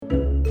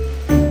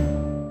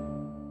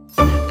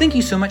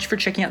Thank you so much for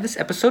checking out this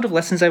episode of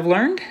Lessons I've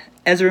Learned.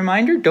 As a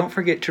reminder, don't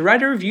forget to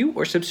write a review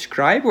or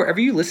subscribe wherever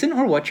you listen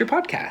or watch your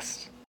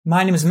podcasts.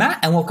 My name is Matt,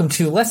 and welcome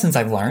to Lessons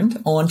I've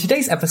Learned. On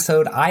today's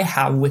episode, I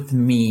have with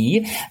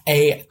me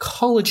a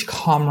college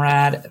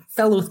comrade,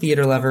 fellow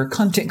theater lover,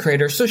 content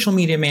creator, social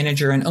media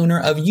manager, and owner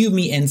of You,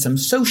 Me, and Some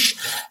Soch,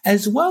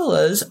 as well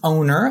as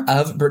owner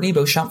of Brittany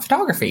Beauchamp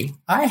Photography.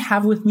 I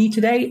have with me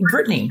today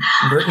Brittany.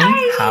 Brittany,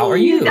 Hi. How are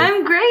you?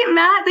 I'm great,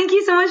 Matt. Thank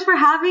you so much for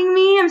having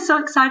me. I'm so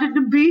excited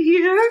to be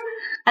here.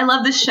 I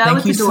love the show.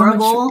 Thank it's you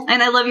adorable. so much.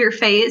 And I love your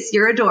face.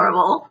 You're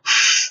adorable.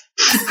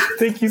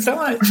 Thank you so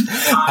much.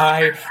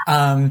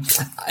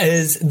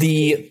 As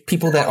the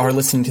people that are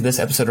listening to this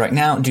episode right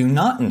now do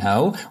not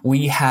know,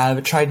 we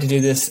have tried to do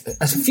this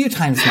a few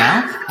times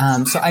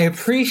now. So I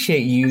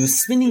appreciate you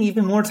spending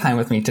even more time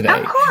with me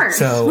today. Of course.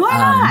 So, why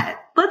not?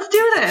 Let's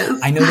do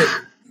this.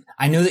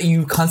 I know that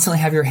you constantly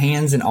have your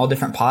hands in all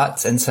different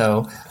pots, and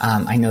so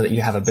I know that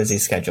you have a busy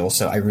schedule,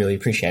 so I really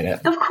appreciate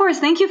it. Of course.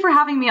 Thank you for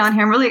having me on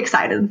here. I'm really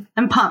excited.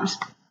 I'm pumped.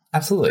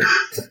 Absolutely.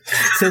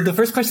 So the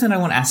first question that I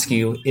want to ask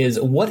you is,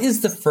 what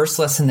is the first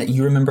lesson that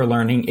you remember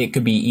learning? It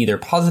could be either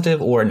positive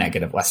or a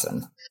negative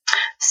lesson.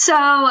 So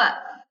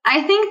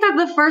I think that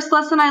the first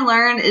lesson I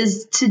learned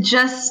is to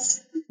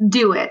just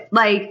do it.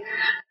 Like,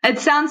 it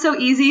sounds so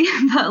easy,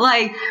 but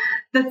like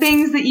the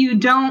things that you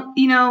don't,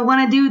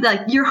 want to do,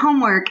 like your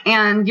homework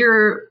and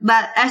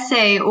that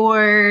essay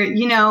or,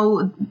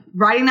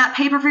 writing that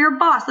paper for your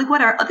boss, like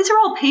whatever. These are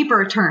all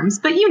paper terms,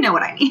 but you know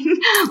what I mean.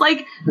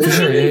 Like the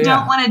things you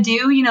don't want to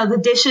do, the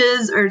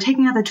dishes or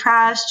taking out the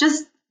trash,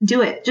 just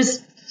do it.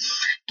 Just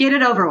get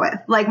it over with.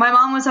 Like my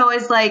mom was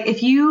always like,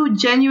 if you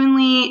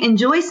genuinely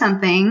enjoy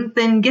something,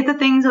 then get the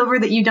things over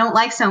that you don't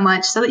like so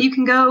much so that you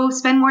can go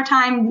spend more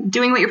time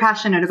doing what you're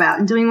passionate about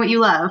and doing what you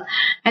love.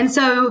 And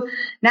so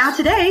now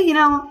today,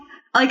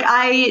 like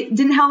I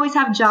didn't always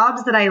have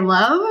jobs that I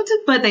loved,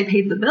 but they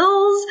paid the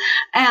bills.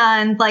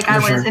 And like I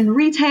was in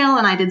retail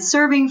and I did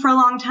serving for a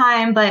long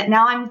time, but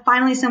now I'm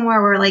finally somewhere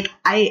where like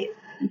I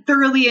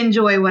thoroughly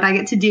enjoy what I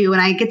get to do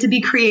and I get to be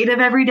creative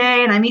every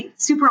day and I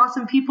meet super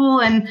awesome people.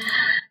 And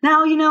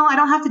now, I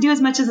don't have to do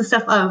as much of the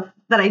stuff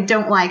that I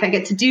don't like. I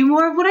get to do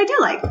more of what I do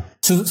like.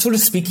 So sort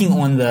of speaking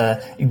on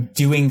the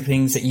doing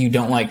things that you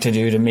don't like to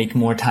do to make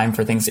more time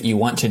for things that you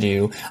want to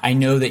do, I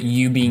know that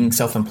you being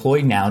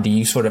self-employed now, do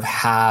you sort of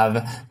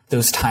have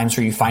those times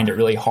where you find it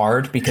really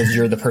hard because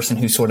you're the person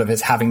who sort of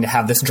is having to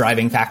have this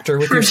driving factor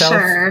with yourself? For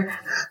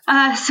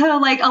sure. So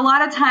like a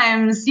lot of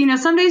times,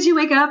 some days you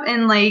wake up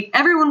and like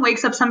everyone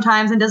wakes up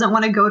sometimes and doesn't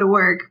want to go to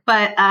work,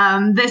 but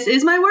this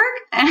is my work.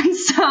 And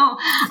so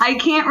I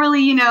can't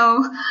really,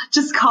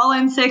 just call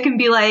in sick and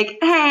be like,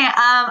 hey,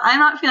 I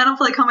don't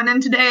feel like coming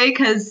in today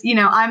because,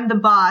 I'm the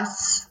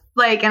boss.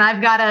 Like, and I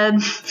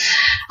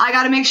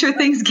gotta make sure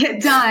things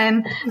get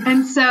done.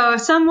 And so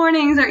some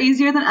mornings are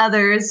easier than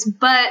others,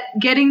 but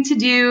getting to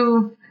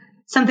do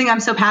something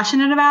I'm so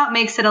passionate about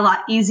makes it a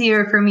lot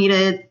easier for me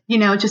to,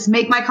 just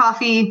make my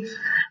coffee,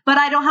 but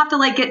I don't have to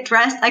like get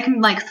dressed. I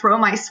can like throw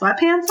my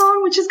sweatpants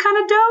on, which is kind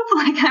of dope.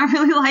 Like, I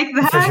really like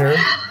that. For sure.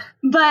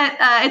 But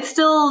it's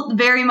still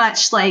very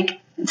much like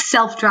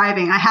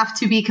self-driving. I have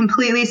to be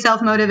completely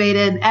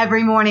self-motivated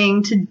every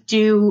morning to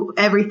do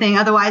everything.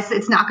 Otherwise,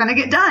 it's not going to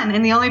get done.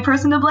 And the only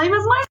person to blame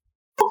is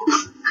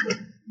myself.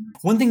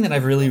 One thing that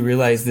I've really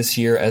realized this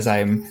year as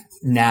I'm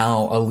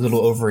now a little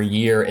over a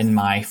year in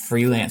my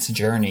freelance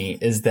journey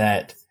is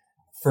that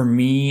for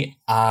me,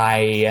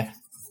 I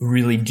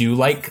really do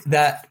like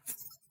that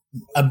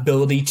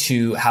ability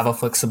to have a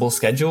flexible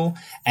schedule.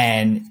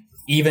 And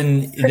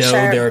even though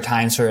there are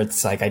times where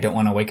it's like I don't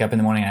want to wake up in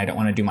the morning and I don't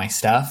want to do my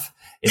stuff,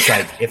 it's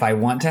like if I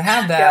want to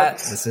have that,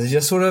 this is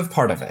just sort of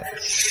part of it.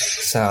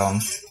 So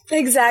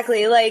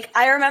exactly. Like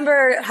I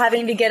remember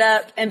having to get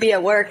up and be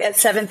at work at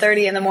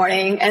 7:30 in the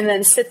morning and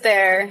then sit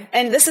there.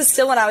 And this is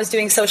still when I was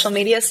doing social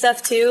media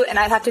stuff too. And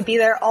I'd have to be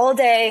there all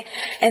day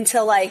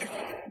until like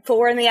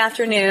 4 in the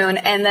afternoon.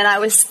 And then I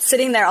was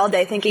sitting there all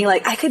day thinking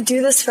like, I could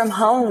do this from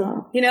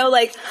home,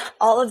 like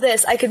all of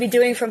this I could be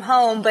doing from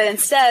home, but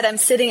instead I'm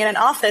sitting in an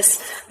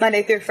office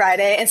Monday through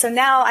Friday. And so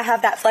now I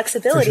have that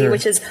flexibility,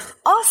 which is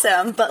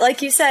awesome. But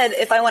like you said,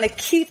 if I want to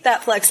keep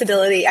that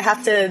flexibility, I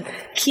have to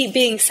keep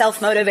being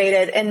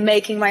self-motivated and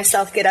making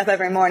myself get up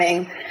every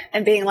morning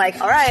and being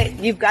like, all right,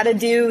 you've got to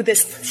do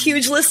this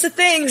huge list of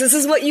things. This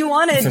is what you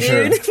wanted,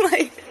 dude.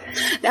 Like,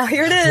 now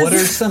here it is. What are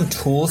some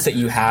tools that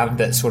you have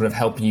that sort of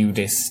help you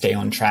to stay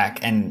on track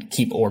and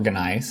keep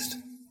organized?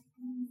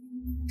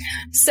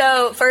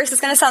 So first,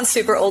 it's going to sound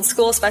super old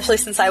school, especially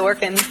since I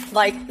work in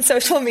like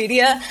social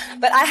media,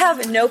 but I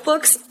have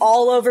notebooks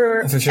all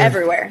over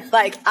everywhere.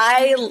 Like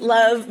I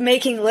love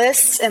making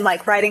lists and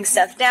like writing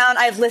stuff down.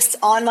 I have lists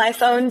on my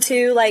phone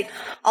too. Like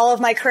all of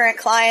my current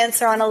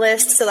clients are on a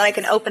list so that I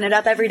can open it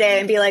up every day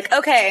and be like,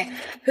 okay,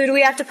 who do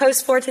we have to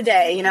post for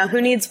today? Who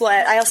needs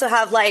what? I also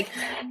have like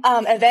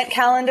event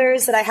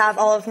calendars that I have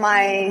all of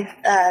my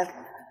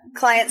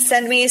clients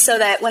send me so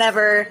that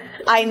whenever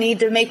I need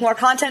to make more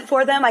content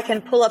for them, I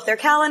can pull up their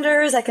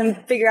calendars. I can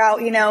figure out,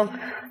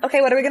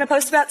 okay, what are we going to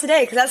post about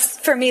today? Because that's,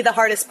 for me, the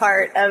hardest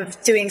part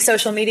of doing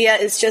social media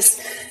is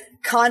just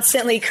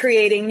constantly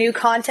creating new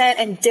content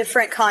and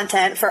different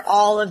content for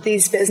all of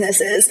these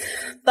businesses.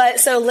 But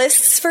so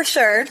lists for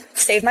sure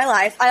save my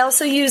life. I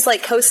also use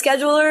like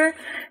CoScheduler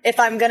if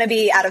I'm going to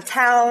be out of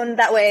town.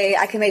 That way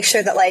I can make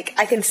sure that like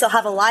I can still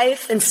have a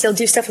life and still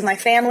do stuff with my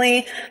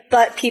family,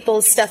 but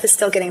people's stuff is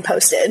still getting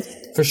posted.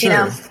 For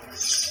sure.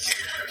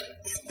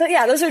 But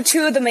yeah, those are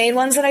two of the main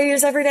ones that I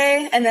use every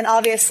day. And then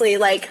obviously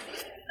like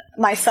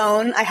my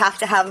phone, I have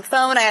to have a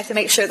phone. I have to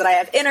make sure that I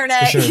have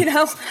internet,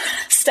 sure.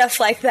 Stuff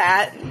like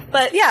that.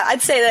 But yeah,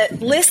 I'd say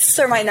that lists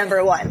are my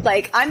number one.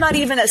 Like I'm not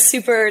even a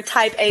super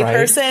type A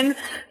person,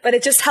 but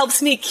it just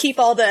helps me keep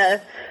all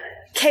the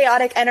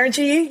chaotic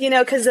energy,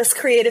 because us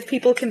creative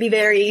people can be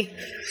very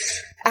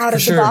out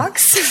of the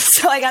box.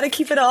 So I got to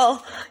keep it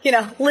all,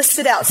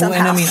 listed out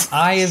somehow. Well, and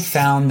I have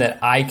found that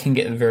I can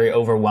get very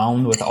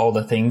overwhelmed with all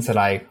the things that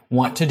I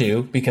want to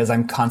do because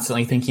I'm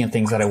constantly thinking of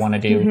things that I want to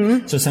do.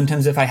 Mm-hmm. So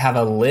sometimes if I have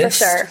a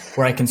list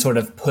where I can sort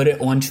of put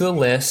it onto a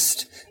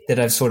list that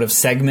I've sort of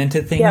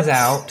segmented things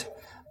out,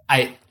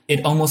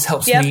 it almost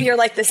helps me. You're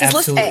like, this is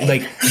list A.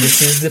 Like,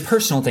 this is the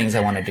personal things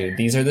I want to do.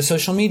 These are the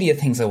social media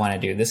things I want to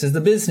do. This is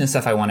the business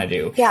stuff I want to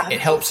do. Yeah.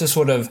 It helps to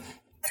sort of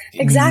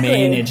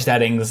manage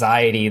that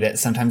anxiety that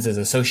sometimes is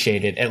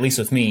associated, at least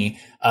with me,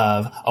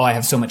 of, I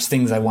have so much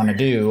things I want to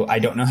do. I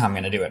don't know how I'm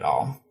going to do it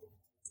all.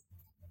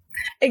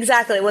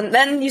 Exactly.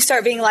 Then you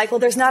start being like, well,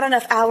 there's not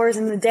enough hours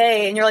in the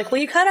day. And you're like, well,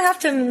 you kind of have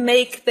to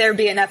make there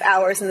be enough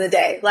hours in the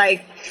day.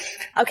 Like,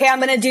 okay, I'm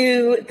going to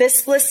do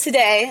this list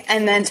today.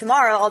 And then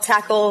tomorrow I'll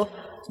tackle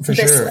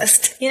this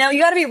list. You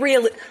got to be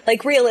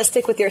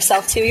realistic with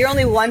yourself too. You're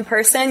only one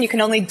person. You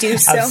can only do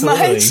so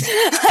much.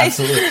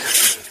 Absolutely.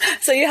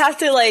 So you have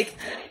to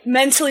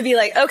mentally be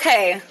like,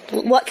 okay,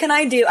 what can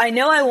I do? I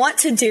know I want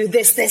to do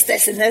this,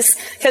 and this,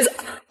 because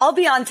I'll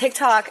be on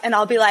TikTok and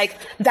I'll be like,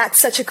 that's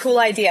such a cool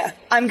idea.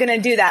 I'm going to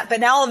do that.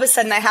 But now all of a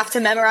sudden I have to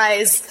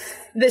memorize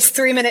this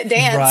 3-minute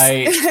dance.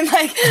 Right.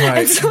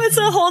 And so it's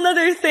a whole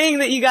nother thing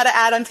that you got to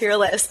add onto your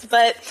list.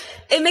 But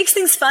it makes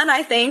things fun,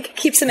 I think.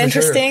 Keeps them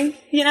interesting,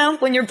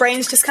 when your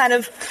brain's just kind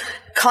of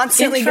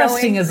constantly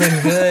interesting going.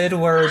 Interesting is a good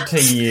word to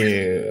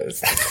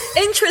use.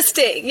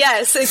 Interesting.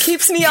 Yes. It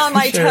keeps me on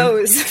my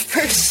toes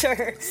for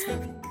sure.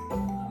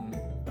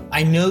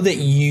 I know that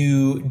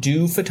you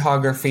do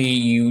photography,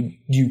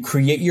 you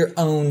create your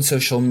own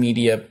social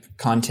media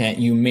content,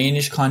 you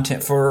manage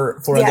content for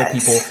other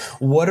people.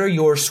 What are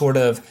your sort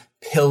of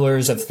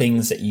pillars of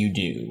things that you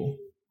do?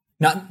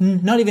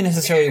 Not even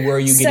necessarily where are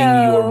you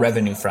getting your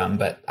revenue from,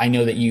 but I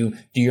know that you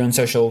do your own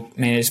social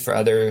manage for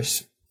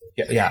others.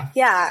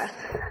 Yeah.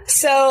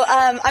 So,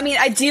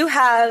 I do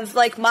have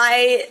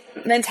my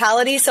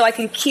mentality so I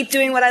can keep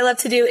doing what I love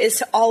to do is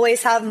to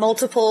always have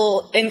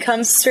multiple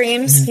income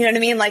streams. Mm-hmm. You know what I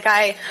mean?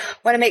 I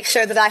want to make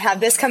sure that I have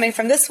this coming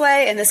from this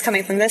way and this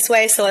coming from this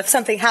way. So if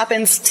something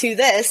happens to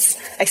this,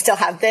 I still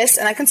have this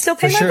and I can still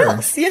pay my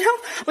bills,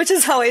 which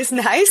is always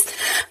nice.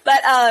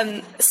 But,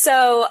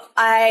 so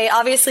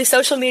obviously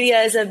social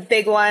media is a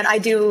big one. I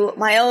do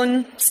my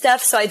own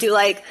stuff. So I do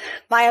I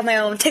have my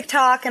own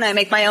TikTok and I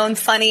make my own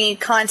funny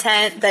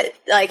content that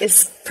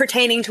is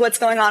pertaining to what's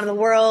going on in the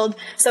world.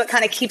 So it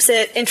kind of keeps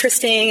it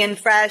interesting and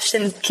fresh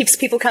and keeps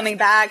people coming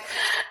back.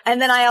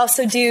 And then I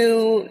also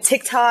do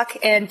TikTok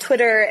and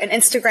Twitter and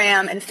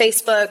Instagram and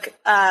Facebook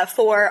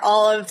for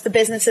all of the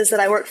businesses that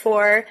I work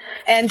for.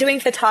 And doing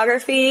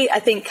photography, I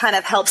think kind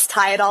of helps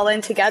tie it all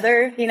in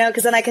together,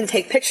 because then I can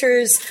take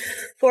pictures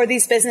for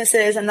these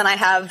businesses and then I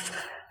have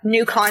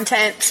new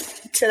content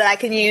so that I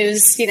can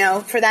use,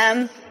 for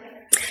them.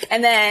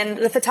 And then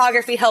the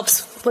photography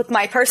helps with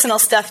my personal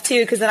stuff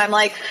too, because then I'm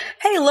like,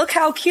 hey, look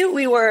how cute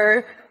we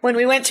were when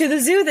we went to the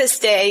zoo this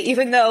day,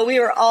 even though we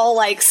were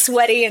all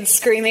sweaty and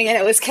screaming and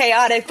it was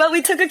chaotic, but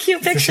we took a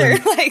cute picture.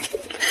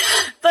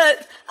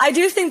 But I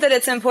do think that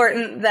it's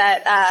important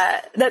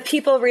that, that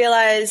people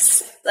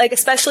realize,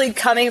 especially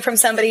coming from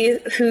somebody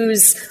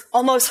whose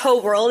almost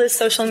whole world is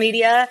social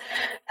media,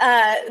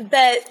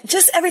 that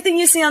just everything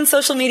you see on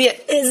social media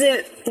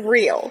isn't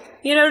real.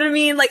 You know what I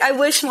mean? I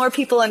wish more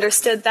people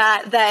understood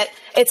that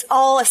it's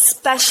all a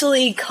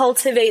specially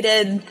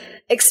cultivated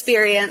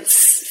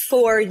experience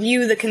for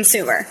you, the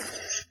consumer.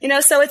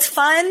 So it's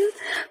fun,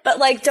 but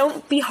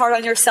don't be hard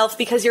on yourself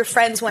because your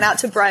friends went out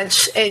to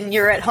brunch and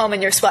you're at home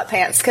in your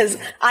sweatpants, because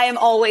I am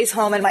always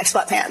home in my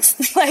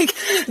sweatpants.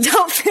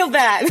 Don't feel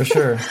bad. For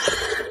sure.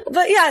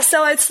 But yeah,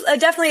 so it's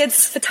definitely,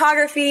 it's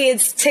photography,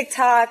 it's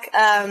TikTok.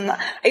 I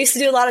used to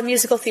do a lot of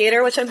musical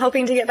theater, which I'm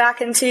hoping to get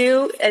back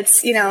into.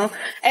 It's, and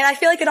I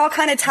feel like it all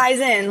kind of ties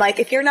in.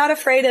 If you're not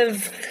afraid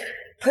of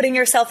putting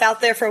yourself out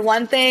there for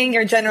one thing,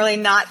 you're generally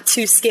not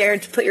too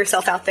scared to put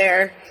yourself out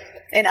there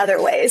in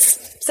other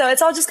ways. So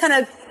it's all just kind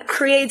of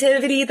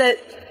creativity that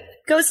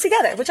goes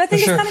together, which I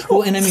think is kind of cool.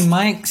 Well, and I mean,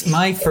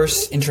 my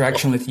first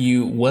interaction with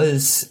you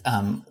was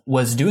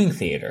doing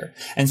theater.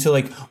 And so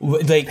like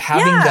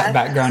having that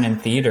background in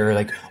theater,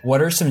 like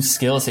what are some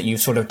skills that you've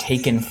sort of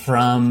taken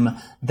from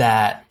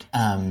that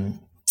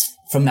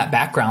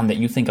background that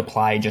you think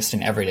apply just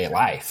in everyday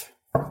life?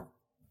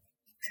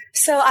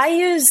 So I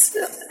use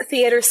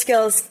theater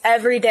skills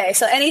every day.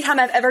 So anytime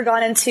I've ever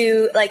gone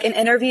into like an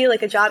interview,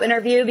 like a job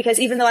interview, because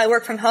even though I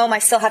work from home, I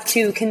still have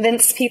to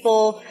convince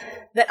people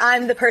that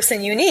I'm the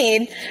person you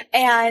need,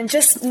 and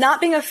just not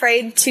being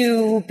afraid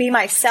to be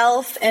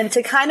myself and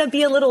to kind of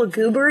be a little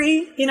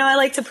goobery, I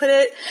like to put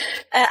it.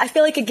 I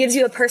feel like it gives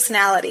you a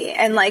personality.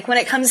 And like when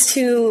it comes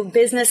to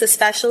business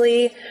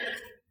especially,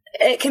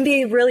 it can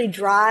be really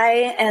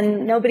dry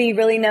and nobody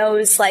really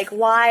knows like,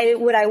 why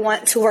would I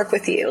want to work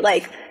with you?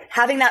 Like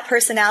having that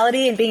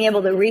personality and being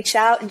able to reach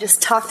out and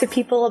just talk to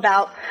people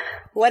about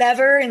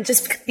whatever and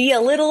just be a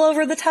little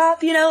over the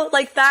top,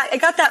 like that. I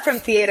got that from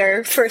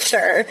theater for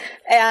sure.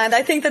 And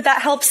I think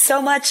that helps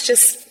so much,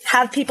 just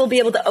have people be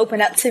able to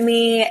open up to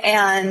me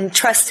and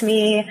trust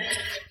me.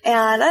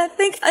 And I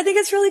think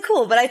it's really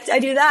cool, but I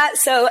do that.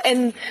 So,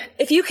 and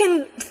if you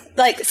can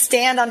like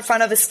stand on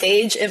front of a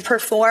stage and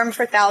perform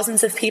for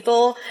thousands of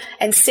people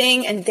and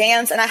sing and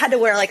dance. And I had to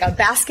wear like a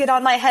basket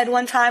on my head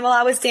one time while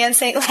I was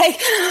dancing. Like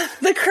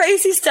the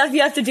crazy stuff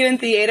you have to do in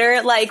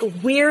theater, like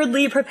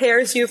weirdly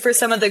prepares you for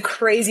some of the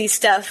crazy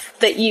stuff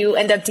that you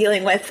end up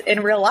dealing with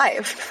in real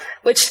life,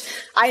 which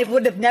I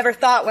would have never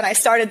thought when I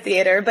started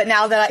theater. But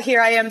now that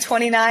here I am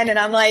 29 and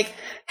I'm like,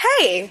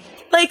 hey,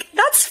 like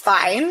that's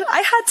fine.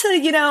 I had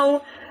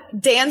to,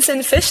 dance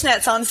in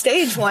fishnets on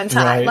stage one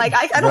time. Right, like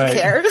I don't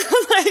care.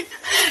 Like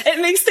it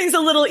makes things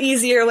a little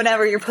easier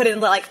whenever you're put in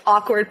like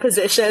awkward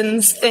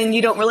positions and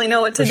you don't really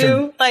know what to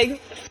do.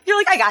 Like you're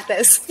like, I got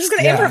this. I'm just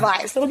gonna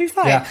improvise. It'll be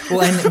fine. Yeah.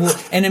 Well,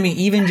 and I mean,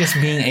 even just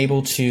being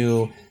able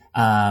to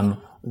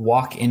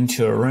walk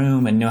into a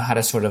room and know how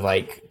to sort of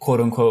like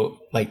quote unquote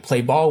like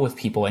play ball with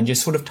people and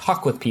just sort of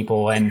talk with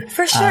people and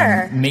for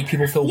sure make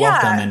people feel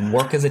welcome and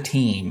work as a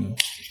team.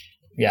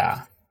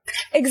 Yeah.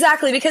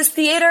 Exactly, because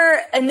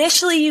theater,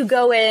 initially you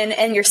go in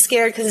and you're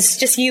scared because it's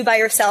just you by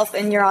yourself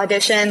in your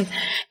audition,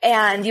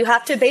 and you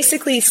have to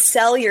basically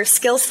sell your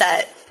skill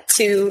set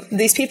to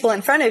these people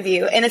in front of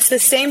you. And it's the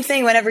same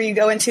thing whenever you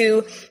go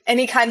into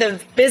any kind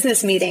of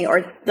business meeting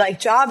or like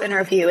job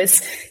interview.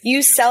 It's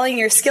you selling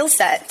your skill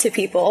set to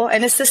people,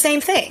 and it's the same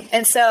thing.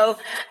 And so,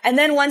 and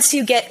then once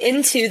you get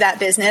into that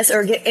business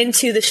or get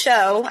into the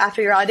show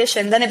after your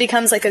audition, then it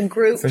becomes like a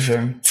group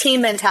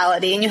team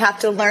mentality, and you have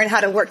to learn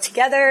how to work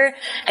together,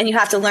 and you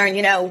have to learn,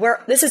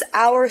 this is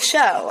our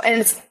show,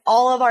 and it's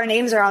all of our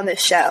names are on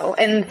this show,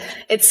 and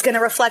it's going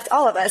to reflect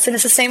all of us. And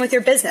it's the same with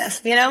your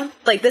business,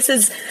 like this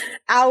is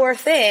our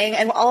thing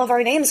and all of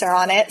our names are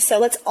on it. So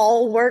let's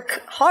all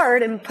work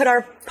hard and put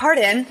our part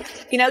in,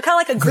 kind of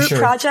like a group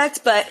project,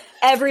 but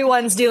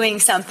everyone's doing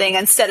something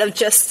instead of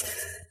just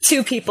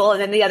two people and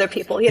then the other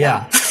people,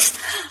 know,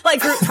 like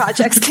group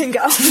projects can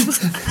go.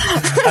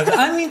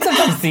 I mean,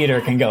 sometimes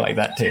theater can go like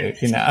that too,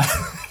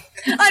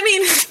 I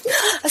mean,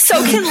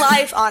 so can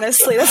life,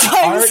 honestly. That's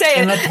why I'm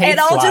saying it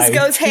all just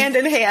goes hand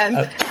in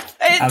hand.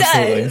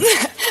 It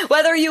does.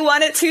 Whether you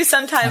want it to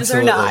sometimes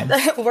or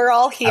not. We're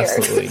all here.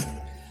 Absolutely.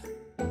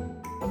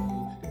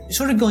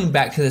 Sort of going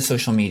back to the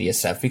social media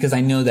stuff, because I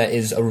know that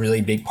is a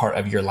really big part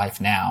of your life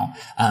now.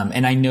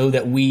 And I know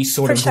that we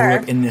sort of grew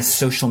up in this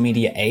social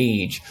media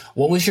age.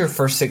 What was your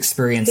first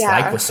experience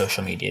like with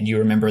social media? Do you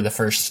remember the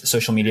first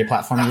social media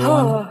platform you were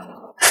on?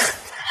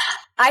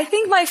 I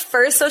think my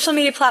first social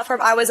media platform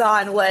I was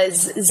on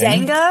was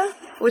Xanga,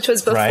 which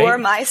was before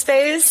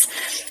MySpace.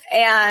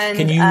 And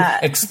can you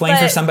explain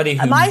for somebody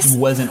who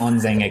wasn't on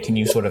Xanga? Can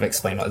you sort of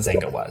explain what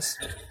Xanga was?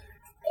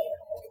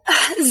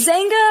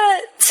 Xanga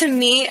to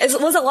me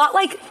was a lot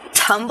like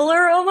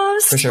Tumblr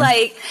almost. For sure.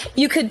 Like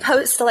you could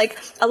post like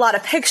a lot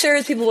of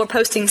pictures. People were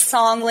posting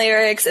song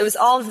lyrics. It was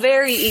all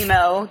very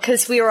emo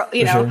because we were,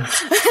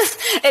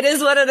 it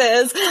is what it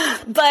is.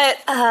 But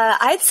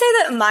I'd say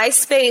that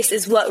MySpace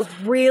is what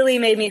really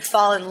made me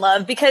fall in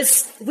love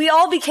because we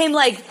all became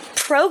like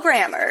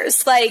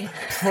programmers, graphic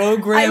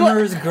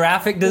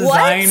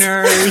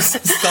designers,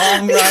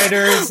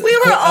 songwriters.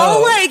 We were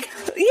all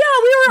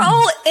we were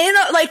all in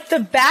like the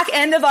back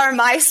end of our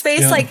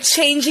MySpace, like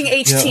changing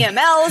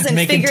HTMLs and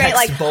figuring out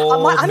like,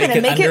 bold, I'm going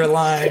to make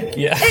underline. it.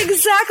 Yeah.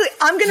 Exactly.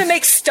 I'm going to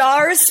make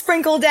stars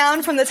sprinkle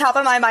down from the top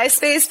of my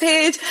MySpace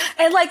page.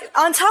 And like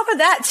on top of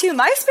that too,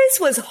 MySpace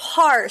was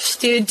harsh,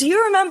 dude. Do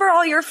you remember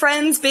all your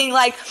friends being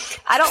like,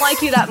 I don't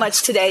like you that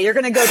much today. You're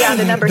going to go down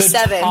to number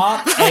 7.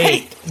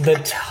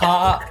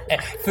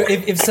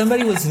 If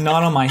somebody was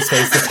not on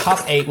MySpace, the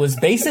top 8 was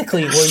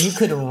basically where you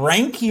could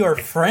rank your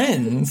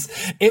friends.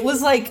 It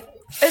was like,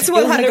 it's 100%. It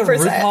was like a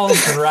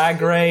RuPaul's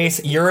Drag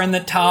Race. You're in the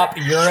top.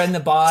 You're in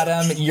the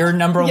bottom. You're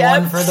number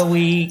 1 for the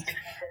week.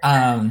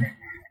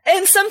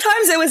 And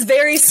sometimes it was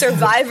very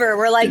Survivor,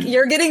 where like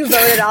you're getting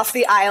voted off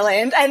the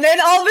island, and then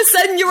all of a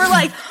sudden you were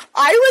like,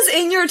 I was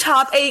in your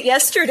top 8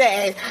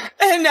 yesterday,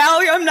 and now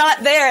I'm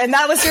not there. And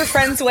that was your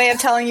friend's way of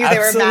telling you they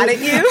were mad at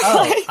you.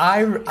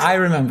 Oh, I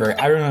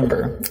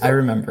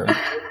remember.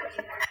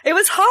 It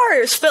was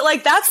harsh, but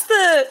like that's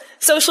the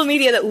social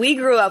media that we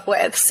grew up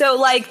with. So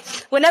like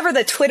whenever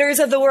the Twitters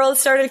of the world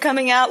started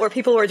coming out, where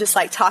people were just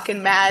like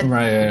talking mad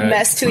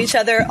mess to each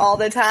other all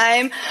the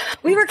time,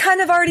 we were kind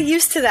of already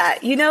used to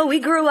that. You know, we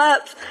grew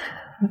up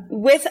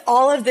with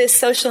all of this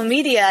social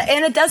media,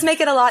 and it does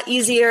make it a lot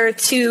easier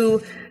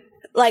to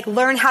like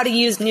learn how to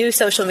use new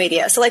social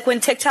media. So like when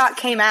TikTok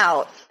came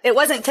out, it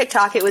wasn't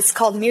TikTok, it was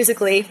called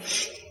Musical.ly.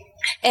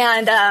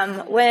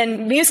 And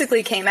when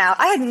Musical.ly came out,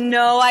 I had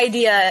no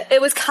idea.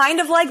 It was kind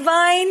of like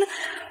Vine,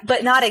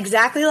 but not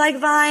exactly like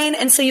Vine.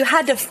 And so you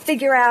had to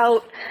figure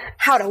out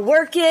how to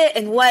work it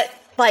and what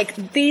like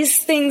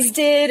these things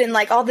did and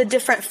like all the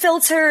different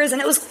filters.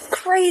 And it was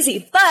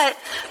crazy. But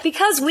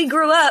because we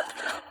grew up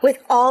with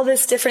all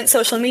this different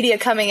social media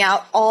coming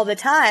out all the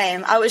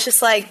time, I was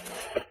just like,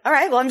 all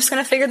right, well, I'm just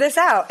going to figure this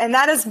out. And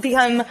that has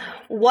become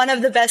one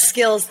of the best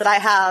skills that I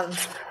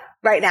have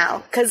right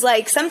now. Cause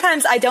like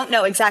sometimes I don't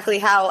know exactly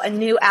how a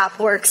new app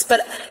works,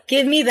 but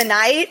give me the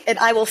night and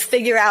I will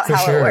figure out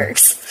how it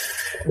works.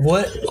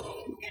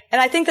 And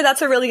I think that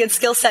that's a really good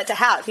skill set to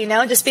have, you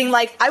know, just being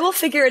like, I will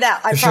figure it out.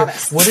 I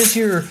promise. What is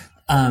your,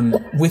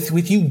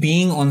 with you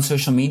being on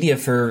social media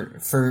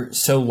for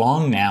so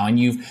long now, and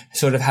you've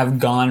sort of have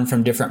gone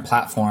from different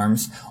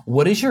platforms,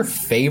 what is your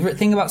favorite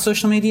thing about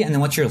social media? And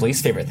then what's your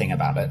least favorite thing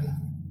about it?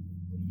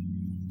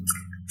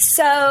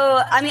 So,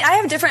 I mean, I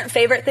have different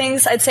favorite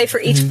things, I'd say,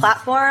 for each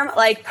platform.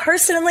 Like,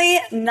 personally,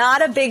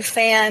 not a big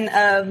fan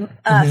of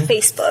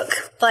Facebook,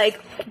 like,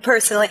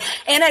 personally.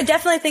 And I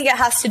definitely think it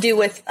has to do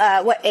with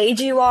what age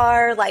you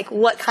are, like,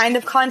 what kind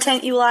of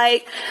content you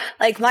like.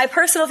 Like, my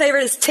personal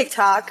favorite is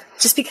TikTok,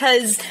 just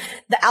because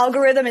the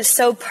algorithm is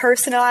so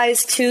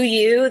personalized to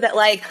you that,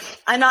 like,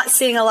 I'm not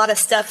seeing a lot of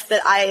stuff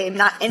that I'm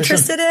not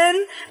interested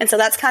in. And so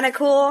that's kind of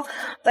cool.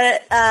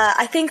 But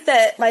I think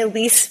that my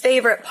least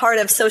favorite part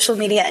of social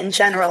media in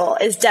general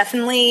is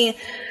definitely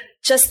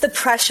just the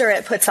pressure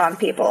it puts on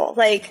people.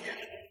 Like,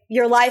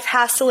 your life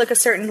has to look a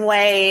certain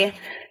way.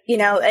 You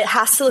know, it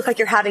has to look like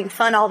you're having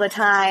fun all the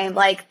time.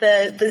 Like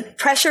the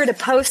pressure to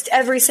post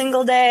every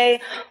single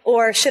day,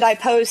 or should I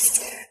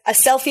post a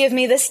selfie of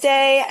me this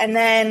day and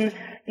then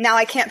now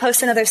I can't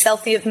post another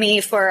selfie of me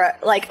for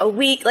like a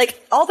week.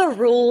 Like, all the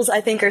rules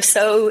I think are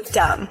so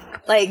dumb.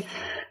 Like,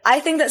 I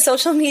think that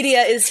social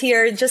media is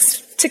here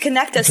just to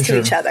connect us to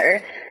each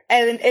other.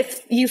 And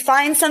if you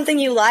find something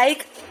you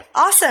like,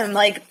 awesome.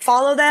 Like,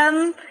 follow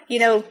them, you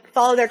know,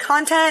 follow their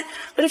content.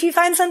 But if you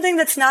find something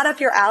that's not up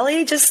your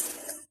alley, just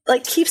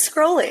like keep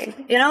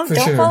scrolling, you know,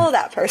 don't follow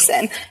that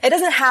person. It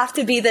doesn't have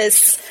to be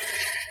this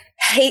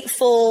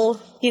hateful,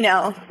 you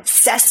know,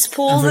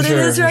 cesspool that it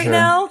is right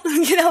now,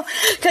 you know,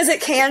 because it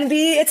can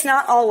be, it's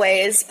not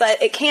always,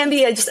 but it can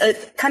be just a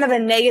kind of a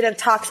negative,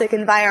 toxic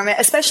environment,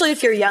 especially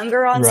if you're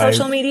younger on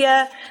social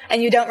media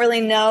and you don't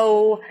really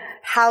know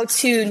how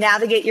to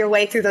navigate your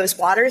way through those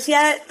waters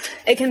yet.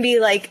 It can be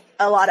like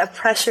a lot of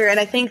pressure. And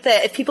I think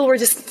that if people were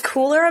just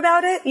cooler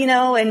about it, you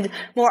know, and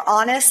more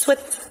honest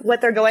with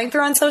what they're going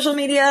through on social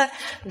media,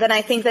 then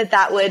I think that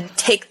that would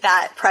take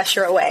that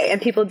pressure away.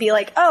 And people would be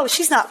like, oh,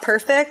 she's not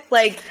perfect.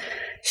 Like,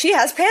 she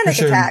has panic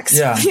attacks.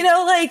 Yeah. You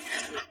know, like,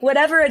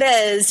 whatever it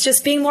is,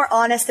 just being more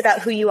honest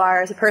about who you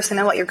are as a person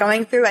and what you're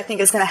going through, I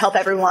think is going to help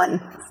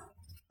everyone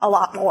a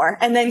lot more.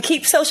 And then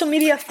keep social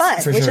media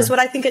fun, which is what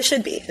I think it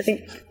should be. I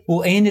think.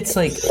 Well, and it's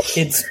like,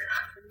 it's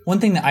one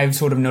thing that I've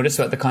sort of noticed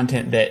about the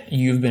content that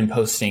you've been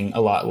posting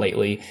a lot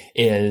lately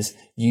is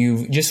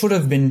you've just sort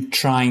of been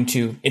trying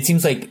to, it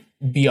seems like,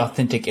 be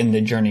authentic in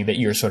the journey that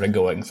you're sort of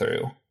going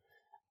through.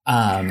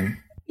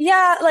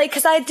 Yeah, like,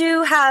 cause I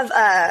do have,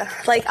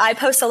 like, I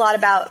post a lot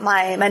about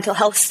my mental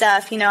health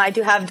stuff. You know, I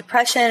do have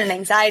depression and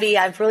anxiety.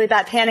 I have really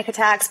bad panic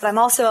attacks, but I'm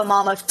also a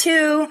mom of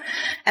 2,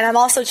 and I'm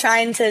also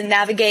trying to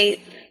navigate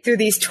through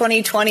these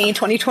 2020,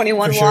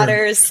 2021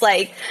 waters,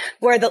 like,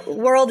 where the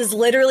world is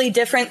literally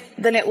different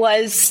than it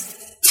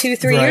was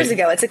 2-3 years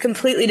ago. It's a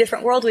completely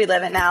different world we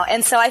live in now.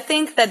 And so I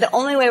think that the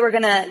only way we're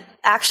going to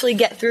actually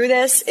get through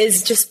this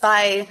is just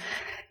by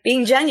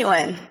being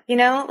genuine. You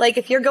know, like,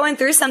 if you're going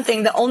through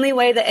something, the only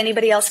way that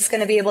anybody else is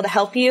going to be able to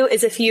help you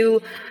is if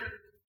you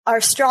are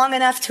strong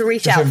enough to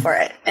reach out for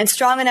it, and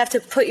strong enough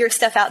to put your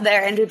stuff out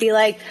there and to be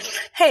like,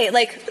 hey,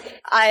 like,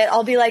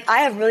 I'll be like, I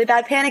have really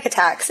bad panic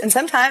attacks, and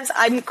sometimes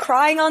I'm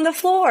crying on the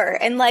floor,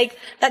 and like,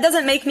 that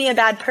doesn't make me a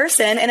bad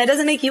person, and it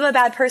doesn't make you a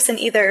bad person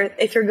either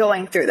if you're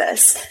going through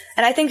this.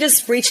 And I think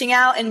just reaching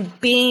out and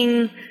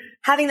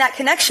having that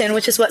connection,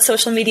 which is what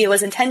social media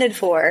was intended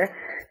for,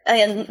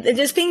 and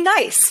just being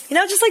nice,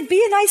 just like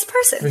be a nice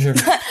person. For sure.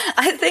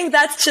 I think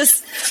that's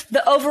just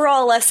the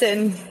overall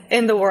lesson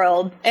in the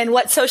world. And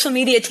what social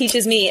media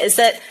teaches me is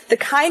that the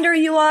kinder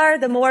you are,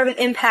 the more of an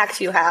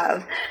impact you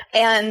have.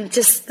 And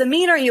just the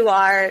meaner you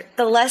are,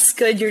 the less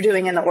good you're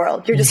doing in the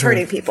world. You're just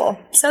hurting people.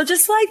 So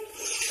just like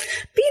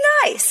be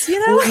nice,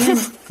 Well,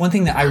 one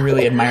thing that I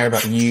really admire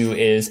about you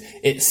is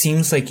it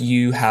seems like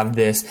you have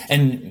this,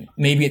 and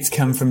maybe it's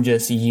come from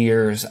just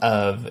years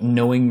of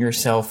knowing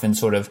yourself and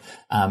sort of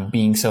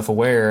being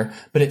self-aware,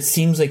 but it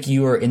seems like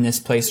you are in this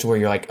place where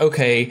you're like,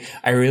 okay,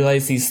 I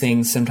realize these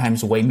things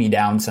sometimes weigh me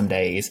down some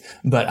days,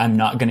 but I'm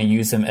not going to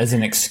use them as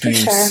an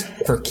excuse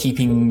for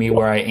keeping me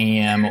where I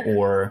am,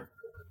 or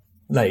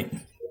like...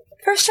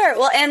 For sure.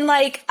 Well, and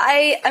like,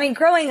 I mean,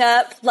 growing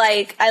up,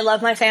 like, I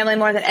love my family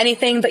more than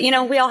anything, but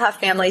we all have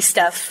family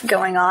stuff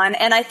going on.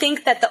 And I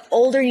think that the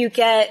older you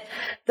get,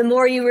 the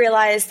more you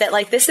realize that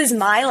like, this is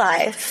my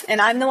life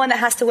and I'm the one that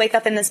has to wake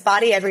up in this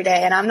body every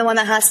day. And I'm the one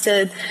that has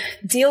to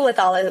deal with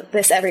all of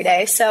this every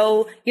day.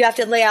 So you have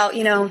to lay out,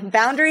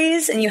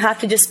 boundaries, and you have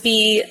to just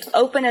be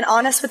open and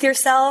honest with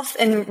yourself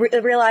and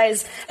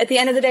realize at the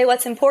end of the day,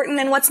 what's important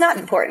and what's not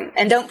important.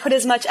 And don't put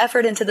as much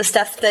effort into the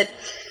stuff that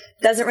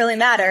doesn't really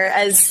matter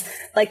as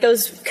like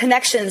those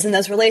connections and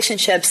those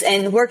relationships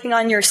and working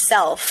on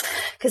yourself.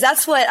 Cause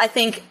that's what I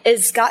think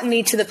has gotten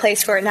me to the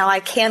place where now I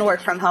can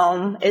work from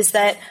home, is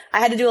that I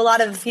had to do a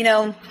lot of,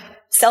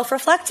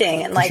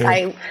 self-reflecting, and like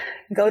I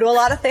go to a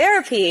lot of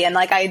therapy, and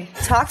like I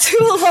talk to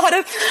a lot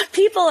of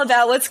people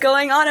about what's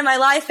going on in my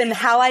life and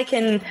how I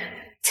can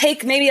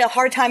take maybe a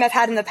hard time I've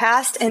had in the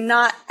past and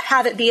not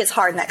have it be as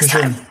hard next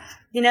time.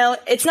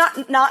 It's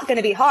not going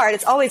to be hard.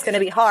 It's always going to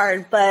be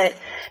hard. But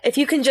if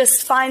you can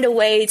just find a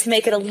way to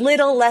make it a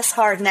little less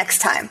hard next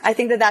time, I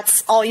think that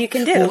that's all you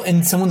can do. Well,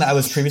 and someone that I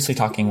was previously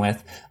talking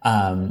with,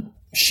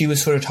 she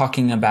was sort of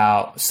talking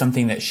about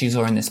something that she's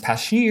learned this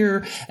past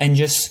year, and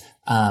just,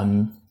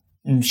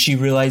 she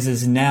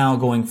realizes now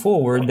going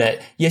forward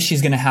that yes,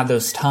 she's going to have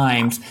those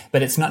times,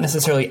 but it's not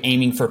necessarily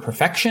aiming for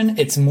perfection.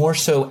 It's more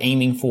so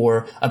aiming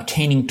for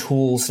obtaining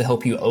tools to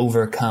help you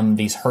overcome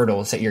these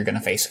hurdles that you're going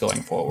to face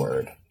going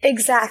forward.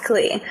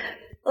 Exactly.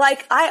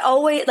 Like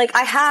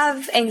I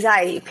have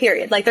anxiety,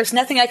 period. Like there's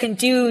nothing I can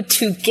do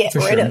to get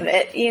rid of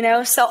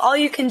it, So all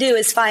you can do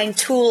is find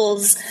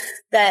tools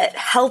that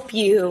help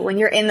you when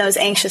you're in those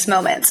anxious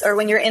moments or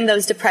when you're in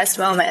those depressed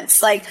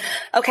moments. Like,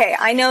 okay,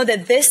 I know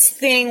that this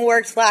thing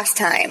worked last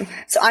time,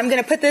 so I'm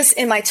going to put this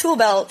in my tool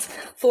belt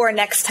for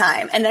next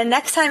time. And then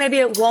next time, maybe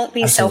it won't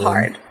be so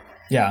hard.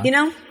 Yeah.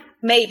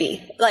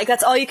 Maybe. Like,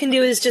 that's all you can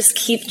do is just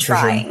keep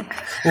trying.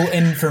 Well,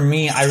 and for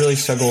me, I really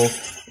struggle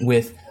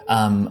with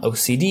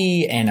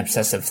OCD and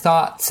obsessive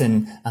thoughts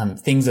and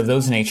things of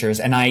those natures.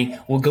 And I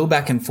will go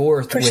back and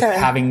forth with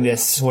having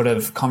this sort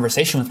of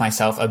conversation with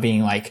myself of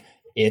being like,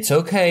 it's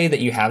okay that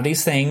you have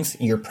these things.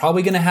 You're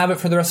probably going to have it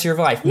for the rest of your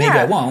life. Maybe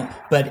I won't,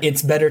 but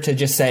it's better to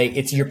just say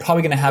you're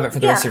probably going to have it for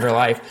the rest of your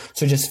life.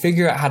 So just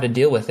figure out how to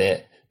deal with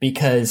it,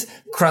 because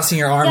crossing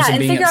your arms and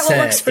being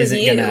upset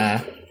isn't going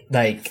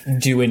to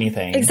do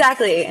anything.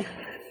 Exactly.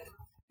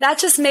 That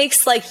just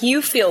makes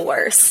you feel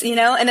worse, And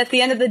at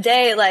the end of the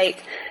day,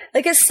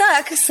 it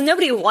sucks.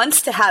 Nobody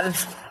wants to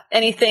have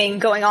anything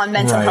going on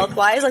mental health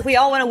wise. We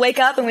all want to wake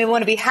up and we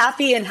want to be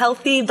happy and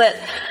healthy, but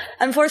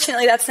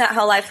unfortunately that's not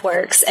how life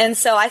works. And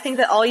so I think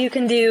that all you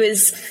can do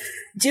is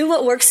do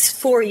what works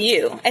for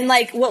you. And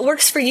what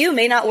works for you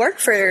may not work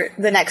for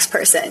the next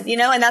person,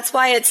 and that's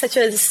why it's such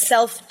a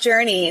self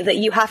journey that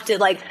you have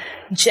to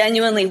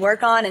genuinely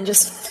work on and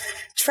just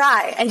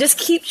try and just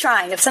keep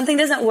trying. If something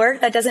doesn't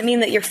work, that doesn't mean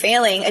that you're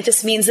failing. It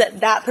just means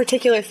that that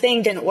particular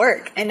thing didn't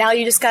work. And now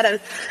you just got to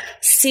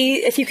see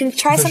if you can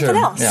try something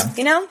else.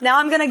 Yeah. Now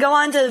I'm going to go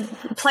on to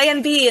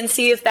plan B and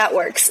see if that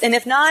works. And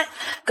if not,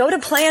 go to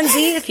plan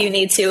Z if you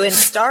need to and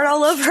start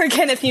all over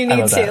again if you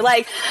need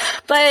to.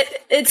 But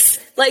it's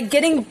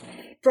getting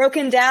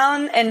broken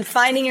down and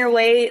finding your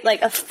way,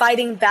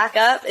 fighting back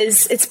up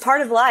it's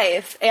part of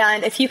life.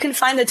 And if you can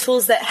find the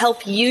tools that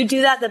help you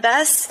do that the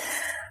best,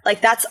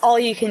 that's all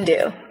you can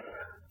do,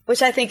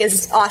 which I think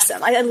is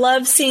awesome. I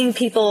love seeing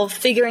people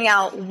figuring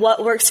out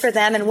what works for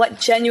them and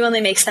what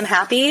genuinely makes them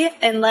happy,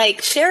 and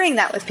sharing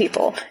that with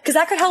people, because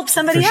that could help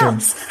somebody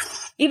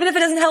else. Even if it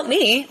doesn't help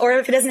me, or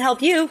if it doesn't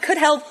help you, could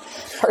help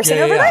person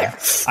over there.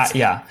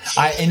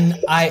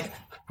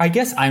 I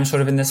guess I'm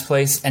sort of in this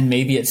place, and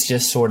maybe it's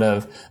just sort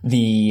of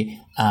the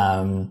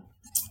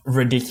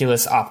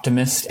ridiculous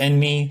optimist in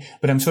me,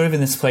 but I'm sort of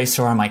in this place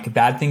where I'm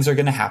bad things are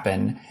going to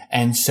happen.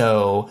 And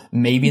so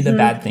maybe the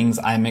bad things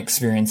I'm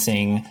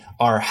experiencing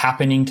are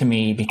happening to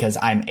me because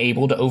I'm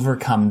able to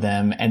overcome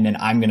them. And then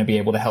I'm going to be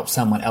able to help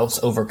someone else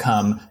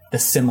overcome the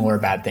similar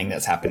bad thing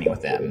that's happening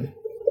with them.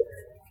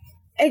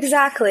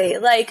 Exactly.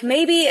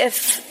 Maybe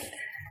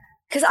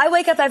because I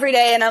wake up every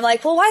day and I'm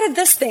well, why did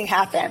this thing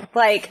happen?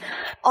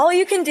 All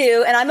you can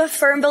do, and I'm a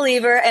firm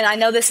believer, and I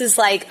know this is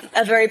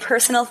a very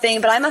personal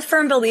thing, but I'm a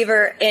firm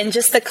believer in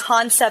just the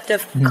concept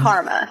of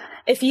karma.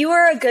 If you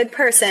are a good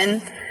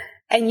person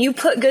and you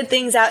put good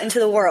things out into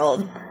the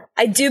world,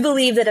 I do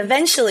believe that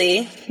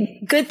eventually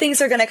good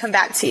things are going to come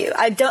back to you.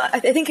 I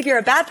think if you're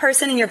a bad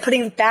person and you're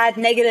putting bad,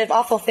 negative,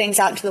 awful things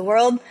out into the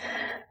world,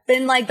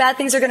 then like bad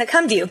things are going to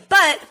come to you.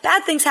 But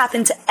bad things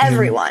happen to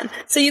everyone.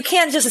 So you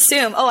can't just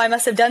assume, oh, I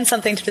must have done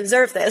something to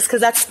deserve this,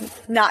 because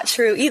that's not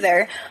true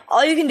either.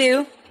 All you can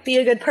do, be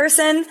a good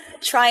person,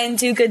 try and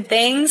do good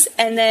things.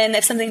 And then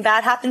if something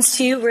bad happens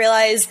to you,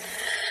 realize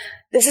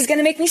this is going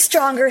to make me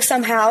stronger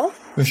somehow.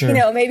 For sure. You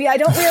know, maybe I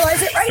don't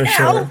realize it right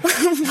now,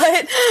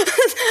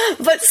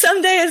 but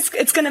someday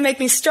it's going to make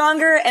me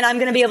stronger, and I'm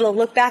going to be able to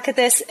look back at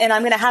this, and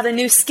I'm going to have a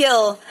new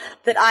skill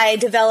that I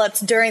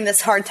developed during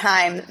this hard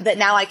time that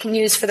now I can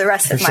use for the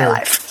rest of my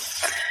life.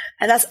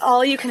 And that's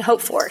all you can hope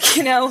for,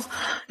 you know?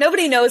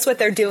 Nobody knows what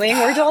they're doing.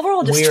 We're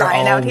all just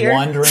trying out here. We're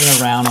all wandering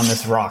around on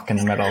this rock in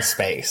the middle of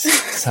space.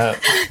 So,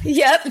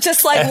 yep,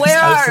 just like, where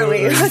are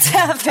we? What's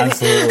happening?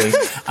 Absolutely.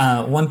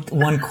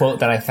 One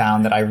quote that I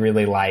found that I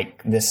really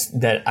like,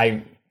 that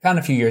I found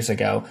a few years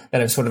ago that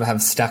I've sort of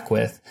have stuck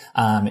with,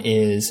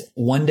 is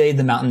one day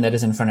the mountain that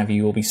is in front of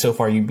you will be so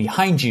far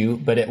behind you,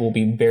 but it will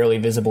be barely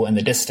visible in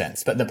the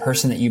distance. But the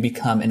person that you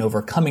become in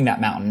overcoming that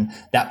mountain,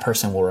 that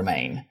person will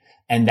remain.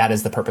 And that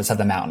is the purpose of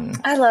the mountain.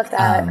 I love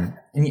that.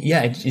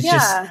 It's just,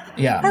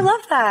 I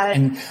love that.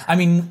 And I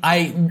mean,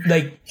 I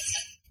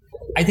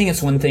think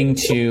it's one thing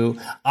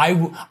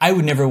I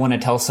would never want to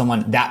tell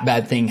someone that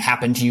bad thing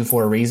happened to you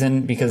for a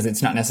reason, because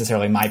it's not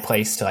necessarily my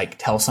place to like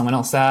tell someone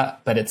else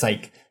that, but it's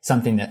like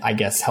something that I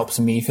guess helps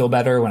me feel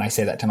better when I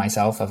say that to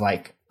myself, of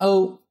like,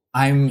 oh,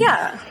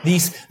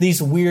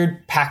 these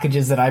weird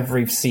packages that I've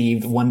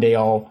received, one day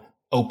I'll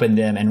open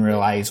them and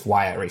realize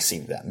why I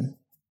received them.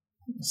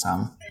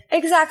 So.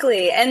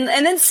 Exactly. And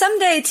then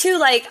someday too,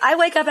 like I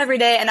wake up every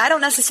day and I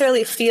don't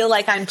necessarily feel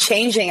like I'm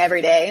changing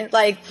every day.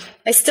 Like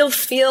I still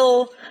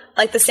feel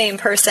like the same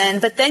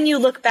person, but then I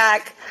look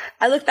back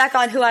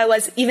on who I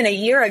was even a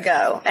year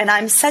ago, and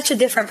I'm such a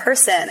different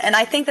person. And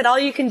I think that all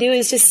you can do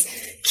is just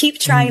keep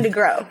trying to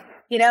grow,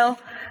 you know?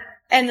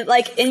 And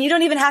you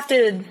don't even have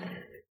to,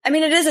 I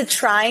mean, it is a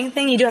trying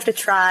thing. You do have to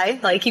try.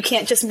 Like, you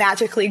can't just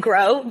magically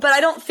grow. But I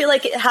don't feel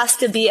like it has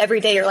to be every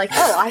day. You're like,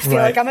 oh, I feel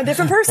like I'm a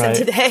different person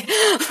today.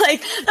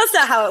 Like, that's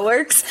not how it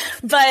works.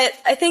 But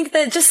I think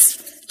that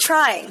just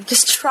try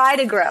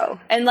to grow.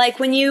 And like,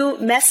 when you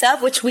mess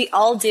up, which we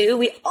all do,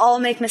 we all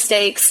make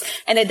mistakes.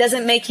 And it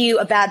doesn't make you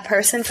a bad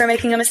person for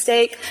making a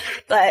mistake.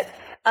 But,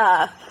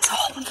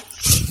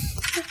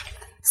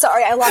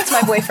 sorry, I locked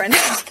my boyfriend.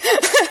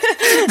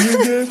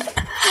 You good?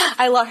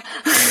 I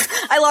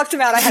locked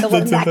him out. I had to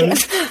let him back in.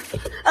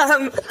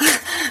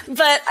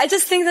 But I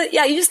just think that,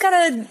 you just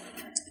gotta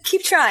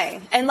keep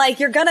trying. And like,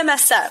 you're gonna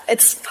mess up.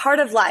 It's part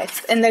of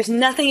life. And there's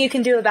nothing you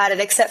can do about it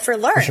except for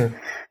learn. For sure.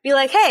 Be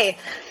like, hey,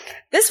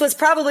 this was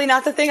probably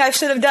not the thing I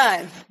should have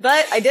done,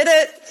 but I did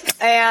it.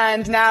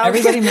 And now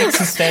everybody makes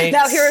mistakes.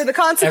 Now here are the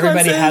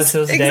consequences. Everybody has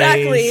those days.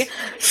 Exactly.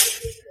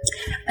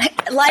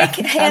 Like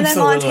Hannah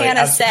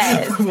Montana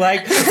said.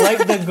 like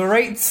the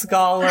great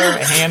scholar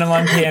Hannah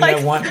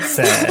Montana once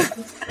said.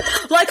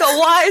 Like a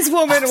wise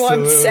woman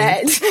once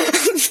said.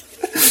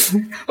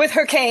 With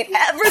her cane,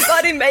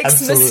 everybody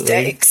makes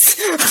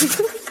mistakes.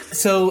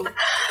 So,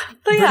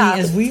 Brittany,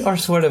 as we are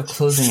sort of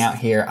closing out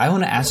here, I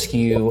want to ask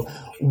you,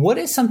 what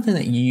is something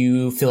that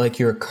you feel like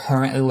you're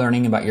currently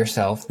learning about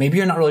yourself? Maybe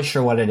you're not really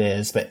sure what it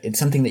is, but it's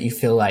something that you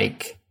feel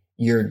like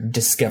you're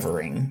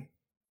discovering.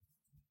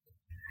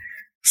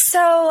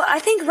 So I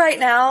think right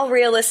now,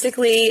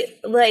 realistically,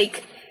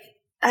 like,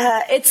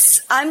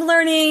 I'm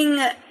learning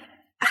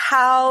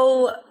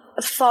how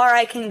far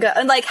I can go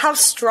and like how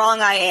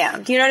strong I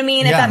am. Do you know what I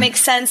mean? Yeah. If that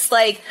makes sense.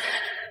 Like,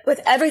 with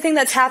everything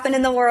that's happened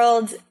in the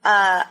world,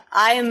 I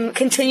am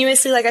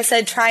continuously, like I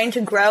said, trying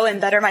to grow and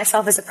better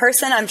myself as a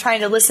person. I'm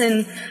trying to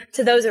listen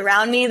to those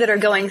around me that are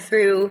going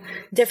through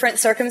different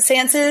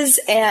circumstances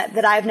and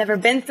that I've never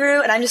been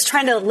through. And I'm just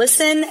trying to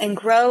listen and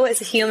grow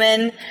as a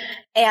human.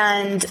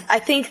 And I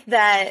think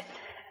that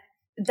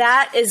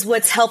is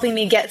what's helping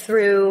me get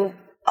through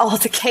all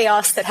the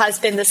chaos that has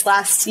been this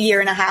last year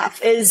and a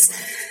half, is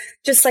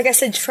just, like I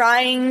said,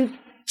 trying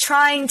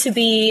to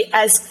be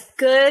as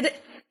good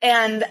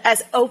and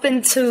as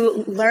open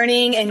to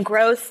learning and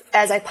growth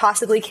as I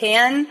possibly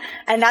can.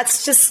 And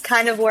that's just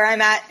kind of where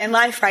I'm at in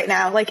life right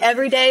now. Like,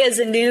 every day is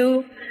a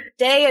new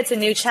day. It's a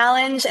new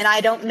challenge, and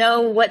I don't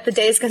know what the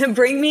day is going to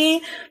bring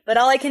me, but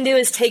all I can do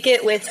is take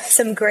it with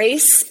some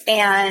grace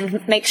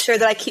and make sure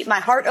that I keep my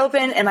heart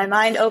open and my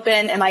mind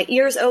open and my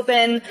ears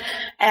open,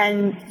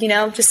 and, you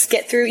know, just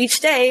get through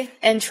each day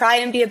and try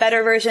and be a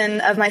better version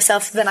of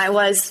myself than I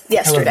was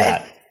yesterday. I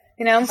love that.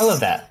 You know? I love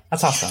that.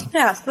 That's awesome.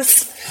 Yeah.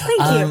 Thank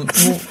you.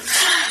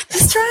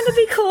 Just trying to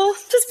be cool.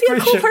 Just be a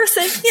cool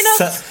person, you know?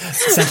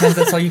 Sometimes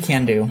that's all you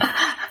can do.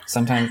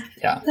 Sometimes,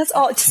 yeah. That's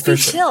all. Just be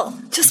chill.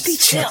 Just be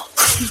chill.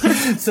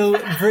 So,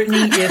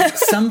 Brittany, if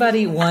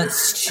somebody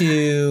wants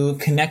to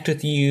connect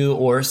with you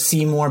or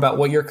see more about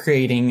what you're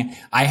creating,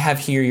 I have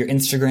here your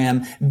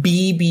Instagram,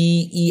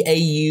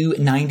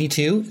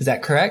 BBEAU92. Is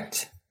that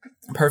correct?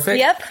 Perfect.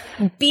 Yep.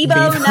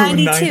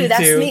 Bebo92.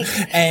 That's me.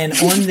 And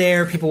on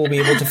there, people will be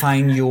able to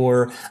find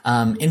your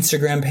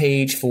Instagram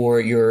page for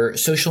your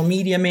social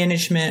media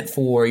management,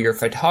 for your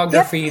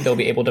photography. Yep. They'll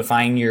be able to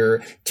find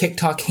your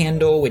TikTok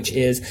handle, which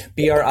is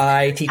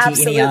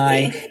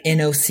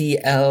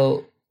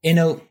BRITTNEINOCLE.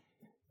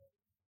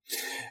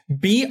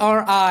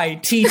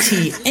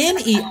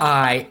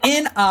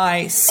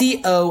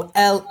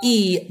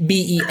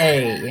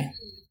 BRITTNEINICOLEBEA.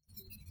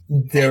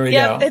 There we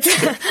go.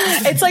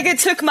 It's like it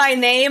took my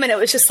name and it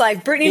was just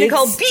like Brittany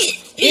Nicole B.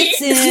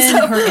 It's in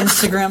her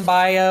Instagram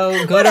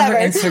bio. Go to her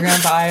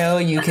Instagram bio.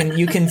 You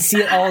can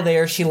see it all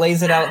there. She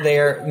lays it out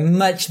there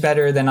much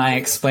better than I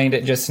explained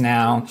it just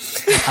now.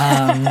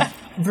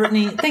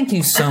 Brittany, thank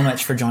you so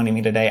much for joining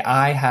me today.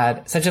 I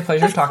had such a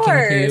pleasure talking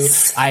with you.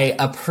 I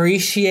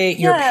appreciate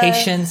your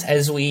patience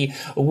as we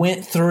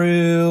went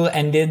through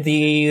and did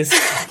these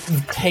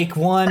take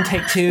 1,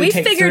 take 2,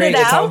 take 3.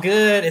 It's all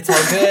good. It's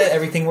all good.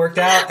 Everything worked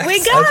out. We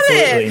got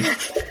it.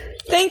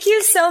 Thank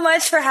you so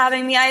much for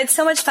having me. I had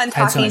so much fun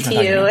talking to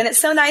you. And it's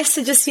so nice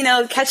to just,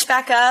 catch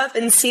back up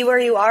and see where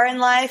you are in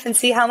life and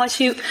see how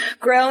much you've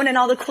grown and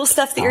all the cool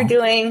stuff that you're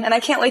doing. And I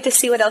can't wait to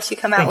see what else you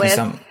come out with.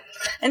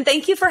 And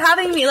thank you for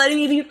having me, letting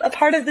me be a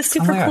part of this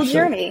super cool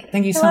journey.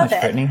 Thank you so much,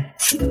 Brittany.